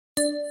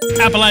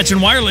Appalachian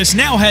Wireless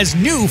now has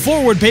new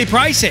forward pay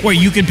pricing, where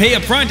you can pay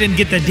up front and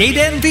get the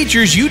data and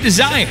features you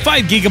desire.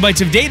 5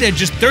 gigabytes of data,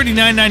 just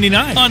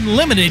 $39.99.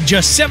 Unlimited,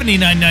 just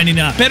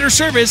 $79.99. Better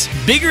service,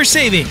 bigger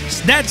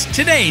savings. That's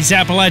today's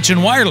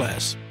Appalachian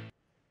Wireless.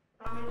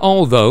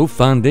 Although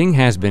funding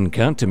has been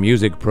cut to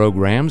music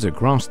programs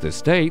across the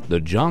state, the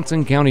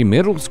Johnson County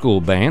Middle School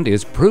Band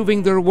is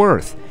proving their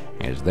worth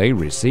as they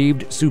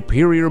received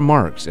superior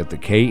marks at the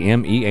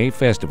KMEA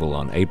Festival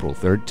on April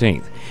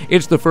 13th.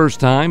 It's the first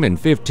time in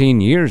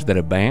 15 years that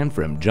a band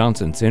from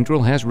Johnson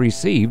Central has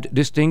received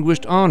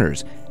distinguished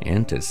honors,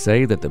 and to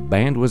say that the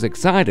band was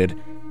excited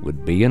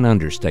would be an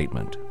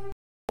understatement.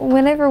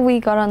 Whenever we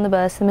got on the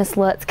bus and Miss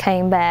Lutz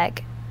came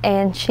back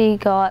and she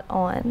got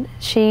on,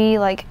 she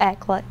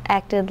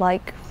acted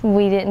like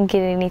we didn't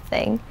get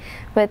anything.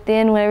 But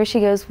then whenever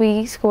she goes,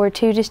 we scored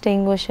 2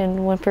 distinguished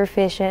and 1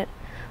 proficient,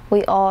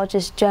 we all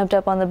just jumped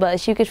up on the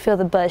bus. You could feel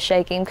the bus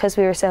shaking because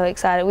we were so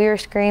excited. We were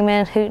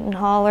screaming, hooting,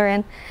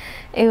 hollering.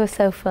 It was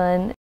so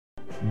fun.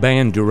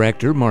 Band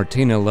director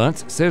Martina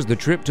Lutz says the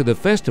trip to the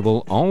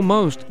festival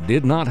almost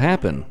did not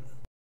happen.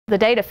 The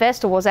day to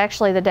festival was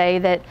actually the day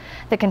that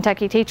the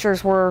Kentucky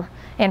teachers were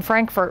in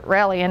Frankfort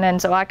rallying, and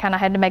so I kind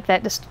of had to make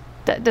that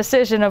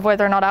decision of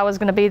whether or not I was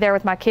going to be there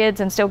with my kids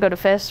and still go to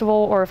festival,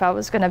 or if I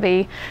was going to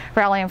be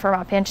rallying for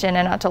my pension.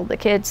 And I told the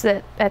kids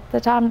that at the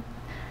time,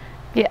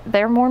 yeah,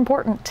 they're more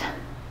important.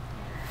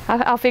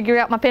 I'll figure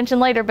out my pension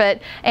later,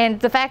 and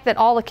the fact that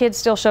all the kids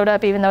still showed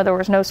up even though there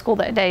was no school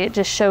that day, it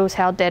just shows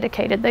how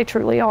dedicated they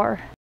truly are.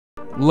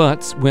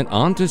 Lutz went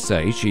on to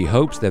say she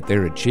hopes that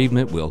their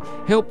achievement will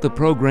help the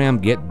program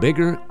get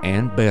bigger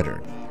and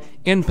better.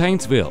 In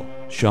Paintsville,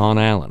 Shawn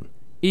Allen,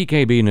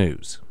 EKB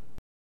News.